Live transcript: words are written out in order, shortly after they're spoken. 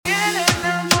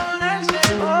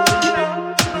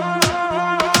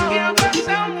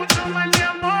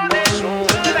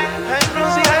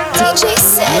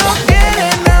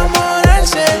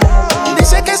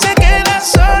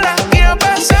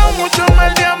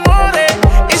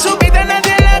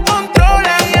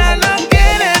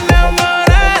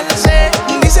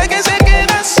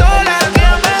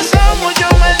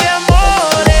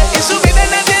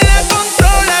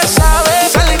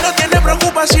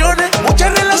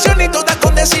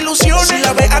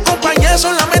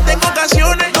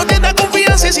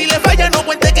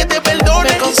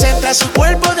a su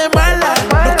cuerpo de mala.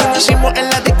 Nos conocimos en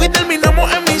la disco y terminamos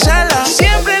en mi sala.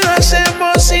 Siempre lo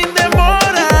hacemos sin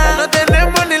demora. No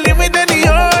tenemos ni límite ni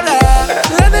hora.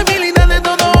 La debilidad de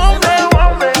todo hombre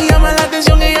llama la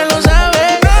atención y ella lo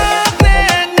sabe. No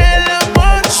cree en el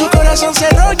amor. Su corazón se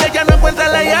rolla, ya no encuentra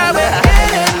la llave.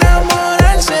 Quiere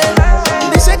enamorarse.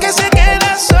 Dice que se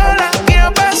queda sola, que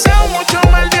ha pasado mucho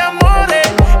mal de amores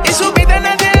y su vida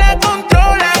nadie la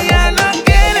controla. Ya no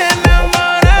quiere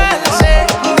enamorarse.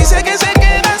 Dice que se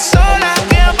queda sola,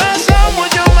 que ha pasado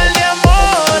mucho mal de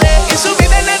amores y su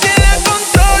vida nadie la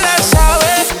controla.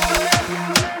 ¿Sabes?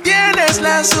 Tienes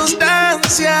la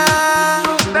sustancia.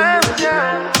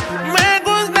 Me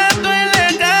gusta tu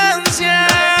elegancia.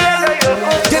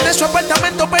 Tiene su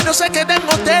apartamento pero se queda en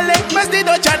hoteles.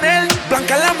 Vestido Chanel,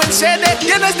 blanca la Mercedes.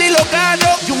 Tiene estilo caro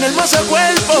y un hermoso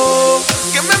cuerpo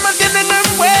que me